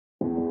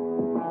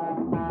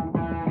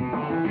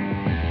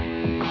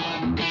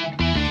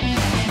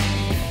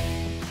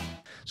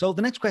So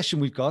the next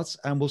question we've got,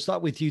 and we'll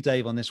start with you,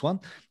 Dave, on this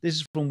one. This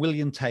is from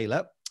William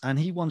Taylor, and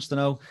he wants to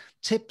know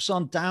tips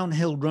on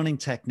downhill running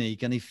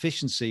technique and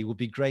efficiency would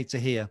be great to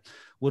hear.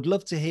 Would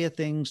love to hear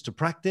things to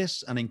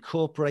practice and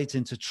incorporate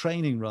into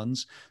training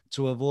runs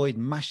to avoid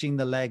mashing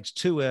the legs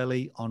too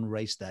early on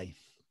race day.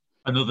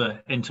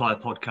 Another entire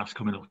podcast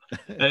coming up.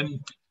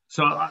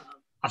 So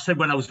I said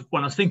when I was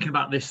thinking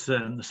about this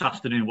this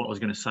afternoon, what I was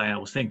going to say, I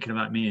was thinking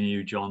about me and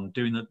you, John,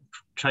 doing the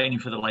training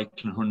for the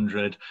Lakeland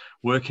 100,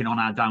 working on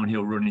our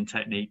downhill running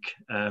technique.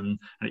 And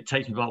it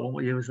takes me about,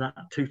 what year was that?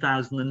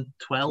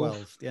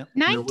 2012? Yeah.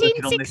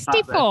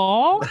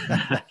 1964.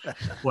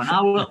 When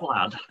I was a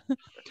lad.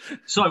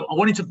 So I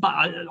wanted to,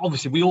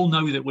 obviously we all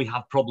know that we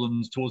have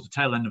problems towards the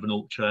tail end of an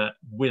ultra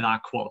with our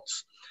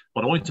quads.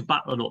 But I wanted to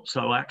back that up.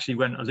 So I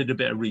did a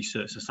bit of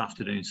research this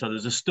afternoon. So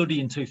there's a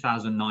study in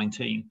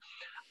 2019.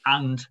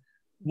 And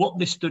what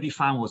this study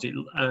found was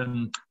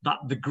that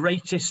the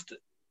greatest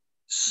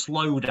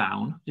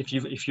slowdown,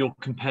 if you're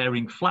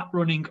comparing flat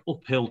running,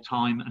 uphill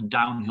time and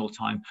downhill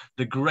time,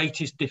 the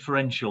greatest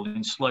differential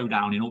in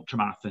slowdown in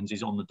ultramarathons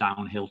is on the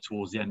downhill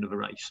towards the end of a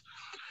race.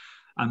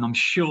 And I'm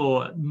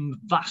sure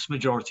vast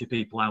majority of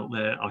people out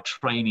there are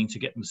training to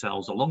get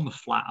themselves along the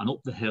flat and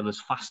up the hill as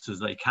fast as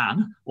they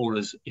can, or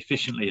as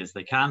efficiently as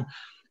they can,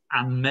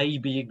 and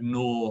maybe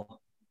ignore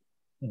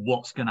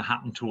what's going to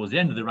happen towards the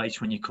end of the race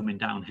when you're coming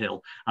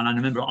downhill. And I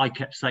remember I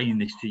kept saying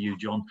this to you,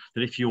 John,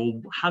 that if you're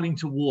having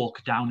to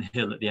walk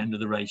downhill at the end of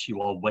the race,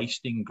 you are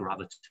wasting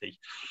gravity.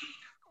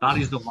 That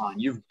is the line.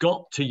 You've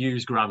got to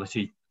use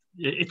gravity.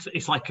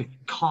 It's like a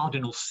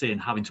cardinal sin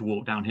having to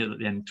walk downhill at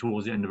the end,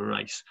 towards the end of a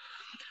race.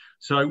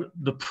 So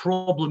the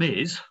problem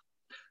is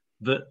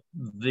that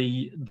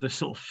the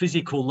sort of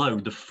physical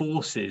load, the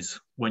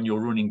forces when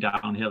you're running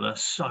downhill are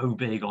so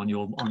big on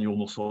your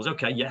muscles.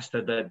 Okay, yes,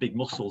 they're big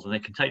muscles and they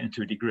can take them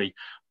to a degree,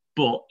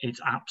 but it's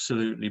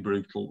absolutely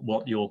brutal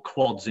what your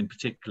quads in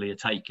particular are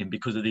taking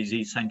because of these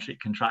eccentric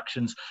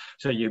contractions.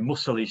 So your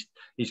muscle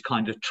is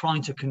kind of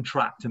trying to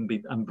contract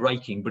and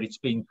breaking, but it's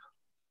being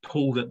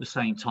pulled at the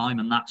same time,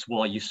 and that's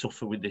why you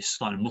suffer with this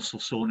kind of muscle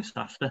soreness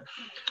after.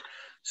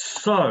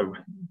 So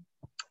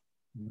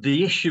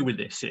the issue with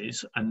this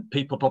is, and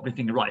people are probably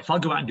thinking, right, if I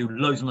go out and do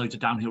loads and loads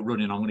of downhill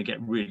running, I'm going to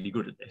get really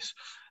good at this.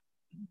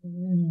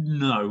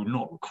 No,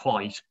 not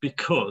quite,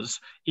 because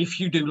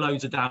if you do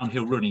loads of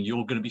downhill running,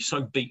 you're going to be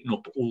so beaten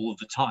up all of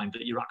the time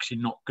that you're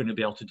actually not going to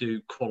be able to do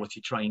quality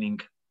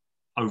training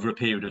over a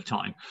period of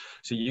time.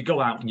 So you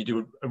go out and you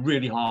do a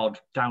really hard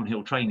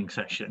downhill training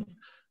session,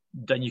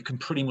 then you can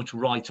pretty much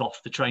write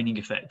off the training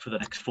effect for the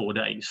next 4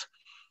 days.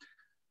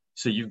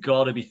 So you've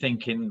got to be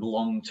thinking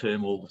long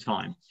term all the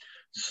time.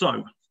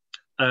 So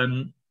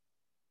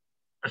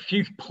a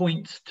few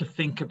points to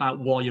think about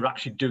while you're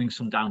actually doing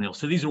some downhill.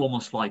 So these are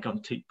almost like, I'm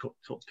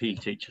put PE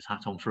teacher's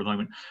hat on for a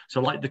moment.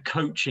 So like the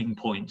coaching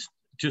points,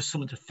 just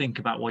something to think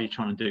about while you're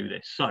trying to do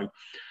this. So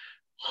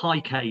high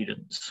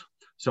cadence.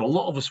 So a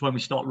lot of us, when we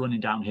start running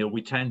downhill,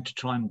 we tend to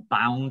try and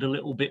bound a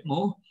little bit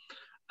more.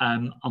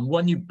 And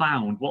when you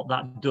bound, what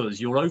that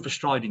does, you're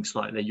overstriding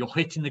slightly, you're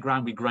hitting the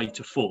ground with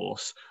greater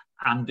force,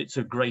 and it's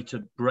a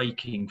greater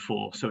braking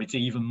force, so it's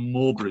even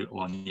more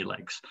brutal on your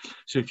legs.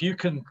 So if you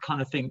can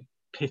kind of think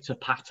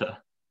pitter-patter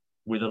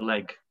with a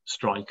leg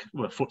strike,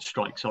 or a foot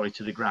strike, sorry,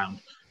 to the ground,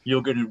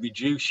 you're going to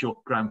reduce your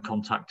ground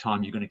contact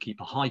time, you're going to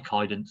keep a high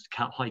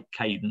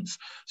cadence,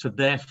 so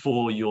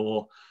therefore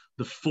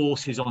the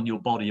forces on your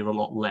body are a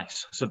lot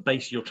less. So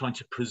basically you're trying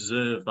to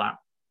preserve that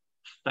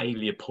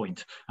failure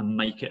point and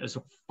make it as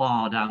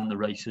far down the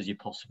race as you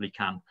possibly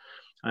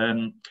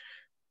can.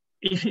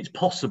 If it's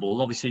possible,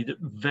 obviously, the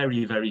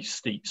very, very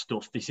steep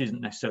stuff, this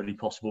isn't necessarily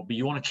possible, but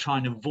you want to try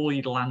and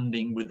avoid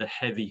landing with a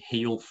heavy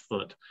heel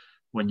thud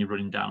when you're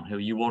running downhill.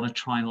 You want to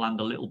try and land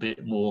a little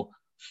bit more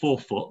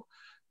forefoot.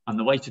 And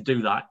the way to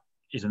do that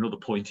is another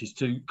point, is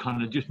to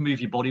kind of just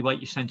move your body weight,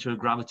 your center of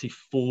gravity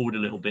forward a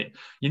little bit.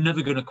 You're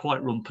never going to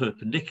quite run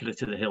perpendicular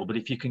to the hill, but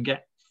if you can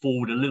get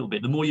forward a little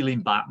bit, the more you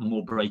lean back, the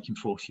more braking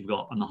force you've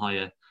got and the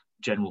higher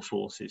general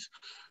forces.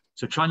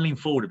 So try and lean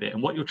forward a bit.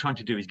 And what you're trying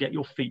to do is get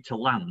your feet to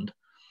land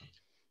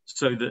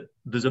so that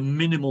there's a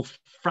minimal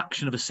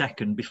fraction of a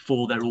second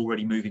before they're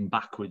already moving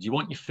backwards. You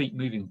want your feet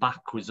moving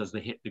backwards as they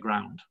hit the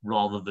ground,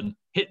 rather than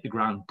hit the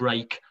ground,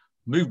 brake,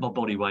 move my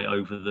body weight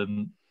over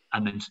them,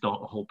 and then start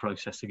the whole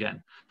process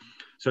again.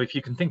 So if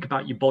you can think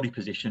about your body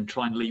position,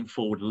 try and lean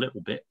forward a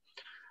little bit.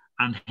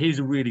 And here's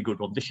a really good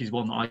one. This is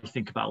one that I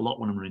think about a lot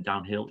when I'm running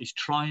downhill, is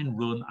try and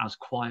run as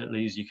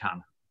quietly as you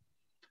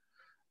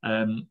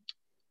can.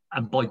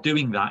 And by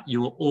doing that,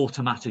 you're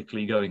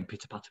automatically going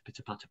pitter-patter,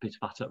 pitter-patter,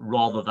 pitter-patter,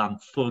 rather than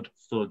thud,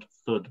 thud,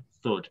 thud,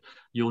 thud.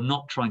 You're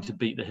not trying to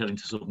beat the hill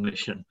into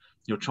submission.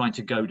 You're trying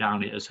to go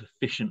down it as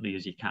efficiently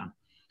as you can.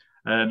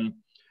 And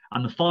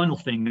the final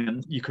thing,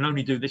 and you can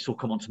only do this, will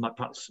come on to my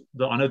perhaps,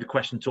 I know the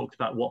question talked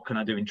about what can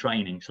I do in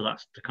training, so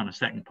that's the kind of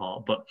second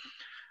part, but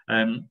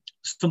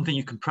something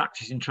you can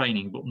practice in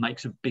training but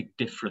makes a big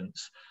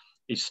difference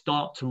is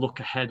start to look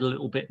ahead a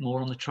little bit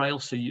more on the trail.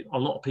 So a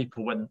lot of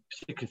people,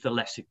 particularly if they're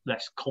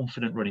less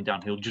confident running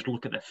downhill, just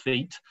look at their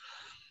feet,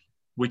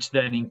 which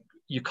then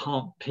you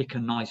can't pick a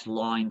nice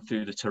line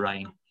through the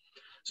terrain.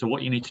 So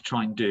what you need to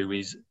try and do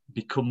is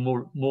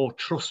become more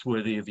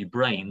trustworthy of your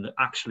brain, that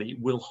actually it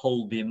will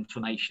hold the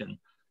information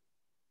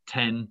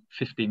 10,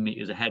 15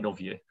 meters ahead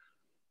of you.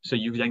 So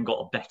you've then got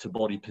a better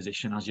body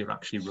position as you're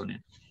actually running.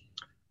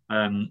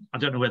 I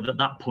don't know whether at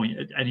that point,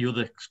 any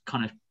other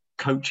kind of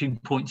coaching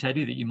points,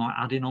 Eddie, that you might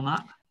add in on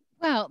that?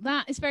 Well,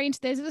 that is very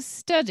interesting. There's a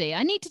study.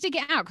 I need to dig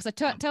it out because I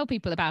tell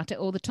people about it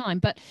all the time.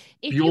 But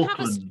if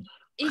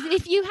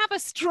you have a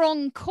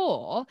strong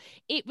core,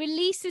 it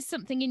releases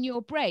something in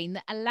your brain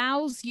that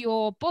allows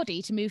your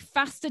body to move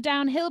faster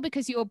downhill,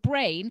 because your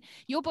body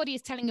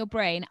is telling your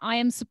brain, I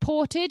am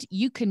supported,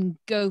 you can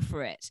go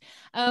for it.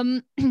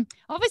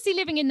 Obviously,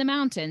 living in the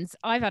mountains,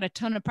 I've had a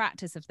ton of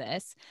practice of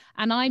this.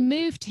 And I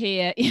moved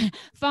here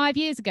 5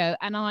 years ago,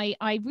 and I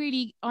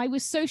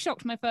was so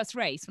shocked my first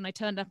race when I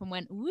turned up and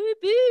went, whoop,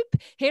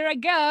 whoop, here I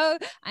go.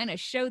 I'm going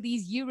to show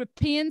these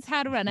Europeans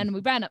how to run. And we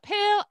ran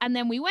uphill, and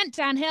then we went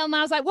downhill, and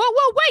I was like,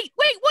 whoa, wait,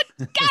 what,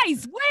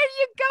 guys, where are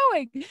you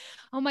going?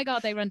 Oh my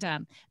God, they run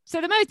down.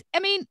 So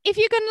if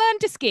you can learn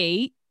to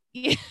ski,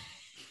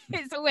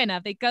 it's a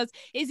winner, because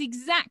it's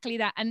exactly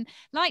that. And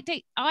like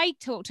I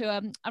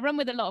run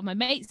with a lot of my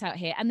mates out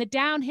here, and the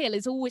downhill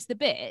is always the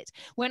bit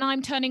when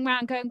I'm turning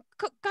around going,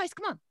 guys,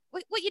 come on.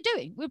 What are you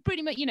doing? We're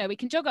pretty much, we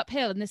can jog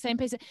uphill in the same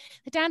pace.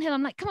 The downhill,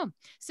 I'm like, come on.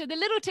 So the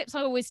little tips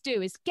I always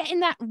do is get in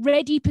that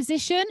ready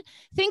position.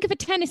 Think of a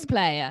tennis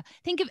player.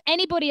 Think of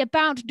anybody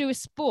about to do a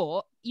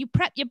sport. You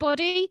prep your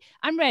body.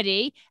 I'm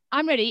ready.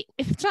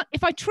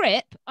 If I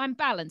trip, I'm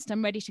balanced.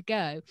 I'm ready to go.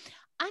 And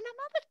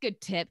another good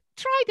tip,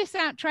 try this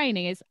out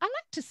training, is I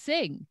like to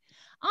sing.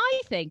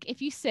 I think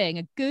if you sing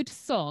a good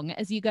song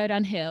as you go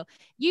downhill,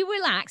 you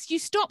relax, you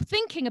stop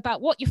thinking about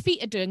what your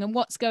feet are doing and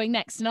what's going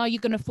next and are you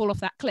going to fall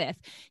off that cliff.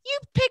 You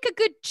pick a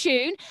good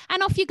tune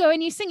and off you go,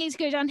 and you sing as you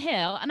go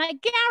downhill. And I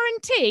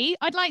guarantee,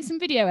 I'd like some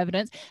video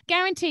evidence,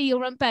 guarantee you'll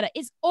run better.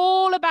 It's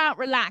all about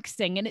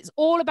relaxing, and it's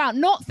all about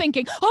not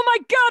thinking, oh my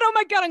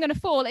God, I'm going to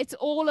fall. It's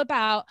all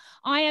about,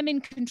 I am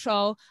in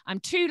control. I'm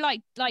too,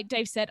 like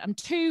Dave said,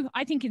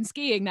 I think in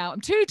skiing now,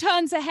 I'm 2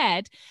 turns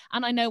ahead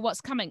and I know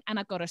what's coming, and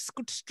I've got a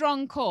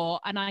strong core,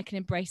 and I can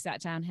embrace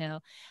that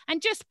downhill.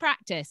 And just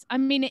practice. I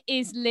mean, it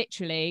is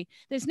literally,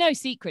 there's no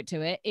secret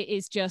to it. It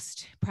is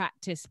just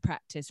practice.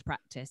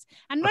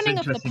 And running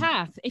off the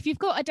path. If you've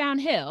got a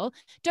downhill,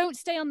 don't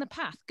stay on the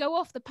path. Go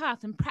off the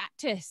path and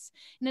practice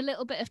in a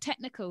little bit of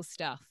technical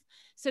stuff,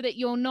 so that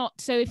you're not,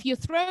 so if you're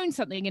throwing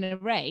something in a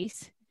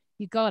race,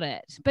 you got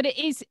it. But it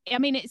is, I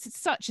mean, it's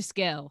such a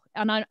skill,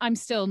 and I'm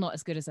still not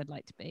as good as I'd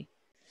like to be.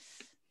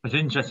 It's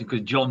interesting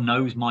because John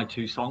knows my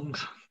 2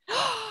 songs.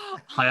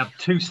 I have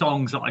 2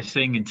 songs that I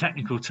sing in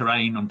technical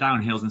terrain on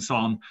downhills and so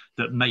on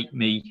that make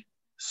me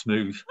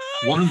smooth.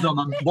 One of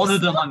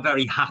them I'm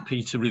very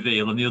happy to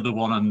reveal, and the other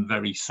one I'm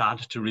very sad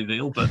to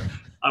reveal. But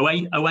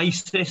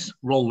Oasis,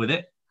 Roll With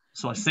It.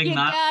 So I sing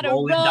that,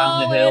 rolling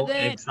down the hill.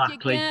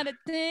 Exactly. And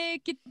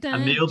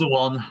the other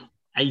one,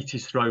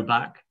 80s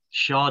throwback,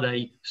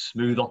 Sade,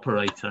 Smooth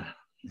Operator.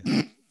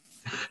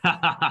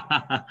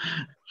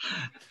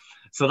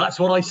 So that's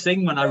what I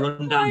sing when I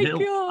run downhill.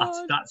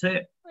 That's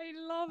it. I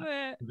love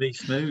it. Be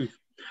smooth.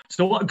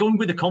 So going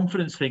with the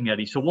confidence thing,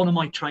 Eddie. So one of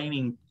my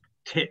training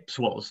tips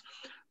was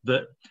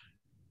that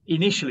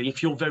initially,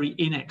 if you're very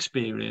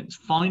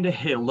inexperienced, find a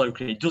hill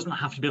locally. It doesn't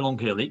have to be a long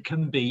hill. It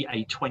can be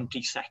a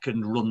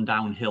 20-second run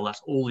downhill.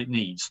 That's all it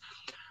needs.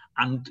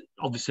 And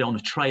obviously on a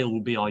trail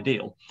would be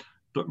ideal.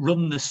 But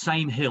run the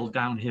same hill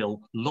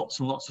downhill lots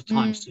and lots of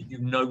times, so you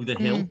know the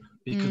hill,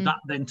 because that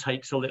then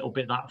takes a little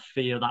bit that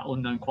fear, that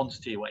unknown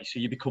quantity away.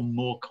 So you become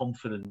more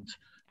confident.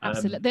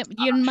 Absolutely.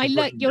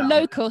 Your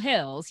local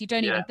hills, you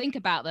don't even think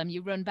about them.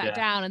 You run back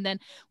down, and then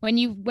when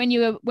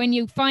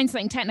you find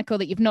something technical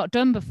that you've not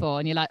done before,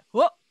 and you're like,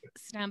 whoa,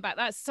 stand back.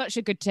 That's such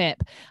a good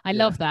tip. I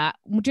love that.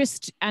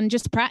 Just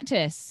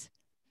practice.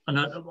 And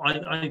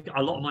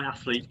a lot of my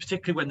athletes,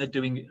 particularly when they're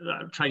doing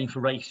training for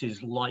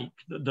races like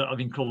that, I've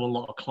included a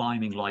lot of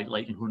climbing, like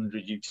Leighton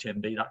 100,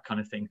 UTMB, that kind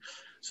of thing.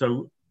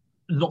 So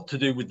not to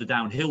do with the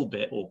downhill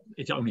bit, or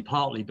it's only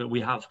partly, but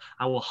we have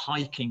our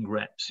hiking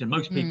reps. And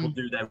most people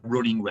do their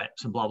running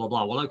reps and blah, blah,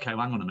 blah. Well, okay,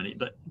 hang on a minute.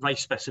 But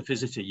race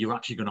specificity, you're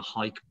actually going to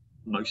hike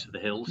most of the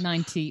hills.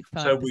 95%.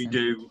 So we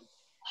do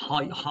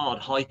hard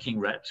hiking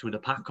reps with a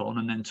pack on,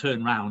 and then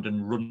turn around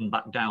and run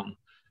back down.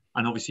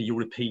 And obviously you're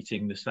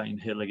repeating the same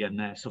hill again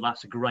there. So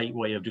that's a great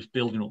way of just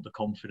building up the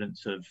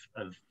confidence of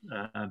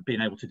being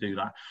able to do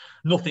that.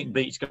 Nothing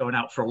beats going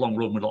out for a long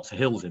run with lots of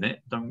hills in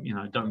it.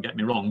 Don't get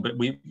me wrong, but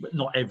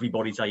not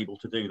everybody's able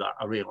to do that.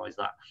 I realise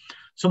that.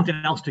 Something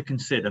else to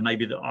consider,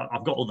 maybe that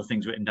I've got other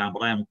things written down,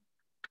 but I am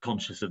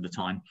conscious of the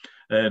time.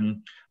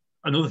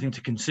 Another thing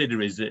to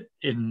consider is that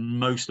in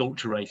most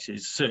ultra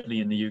races, certainly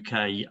in the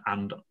UK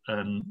and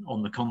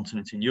on the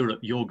continent in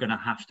Europe, you're going to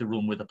have to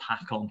run with a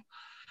pack on.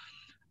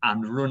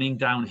 And running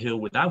downhill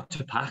without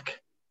a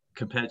pack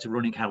compared to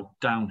running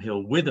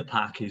downhill with a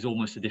pack is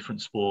almost a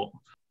different sport.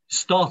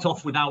 start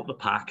off without the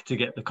pack to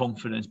get the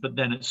confidence, but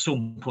then at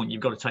some point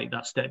you've got to take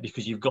that step,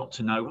 because you've got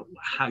to know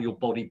how your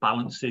body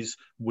balances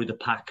with a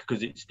pack,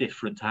 because it's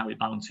different to how it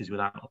balances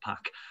without a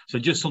pack. So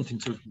just something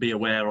to be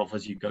aware of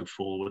as you go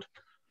forward.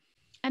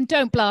 And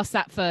don't blast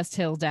that first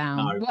hill down.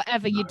 No,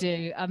 whatever you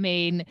do, I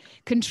mean,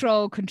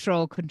 control.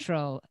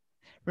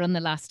 Run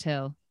the last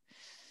hill.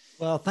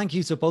 Well, thank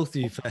you to both of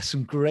you for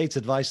some great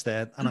advice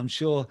there. And I'm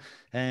sure,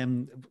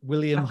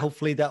 William,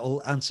 hopefully that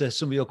will answer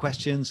some of your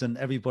questions and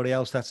everybody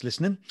else that's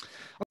listening.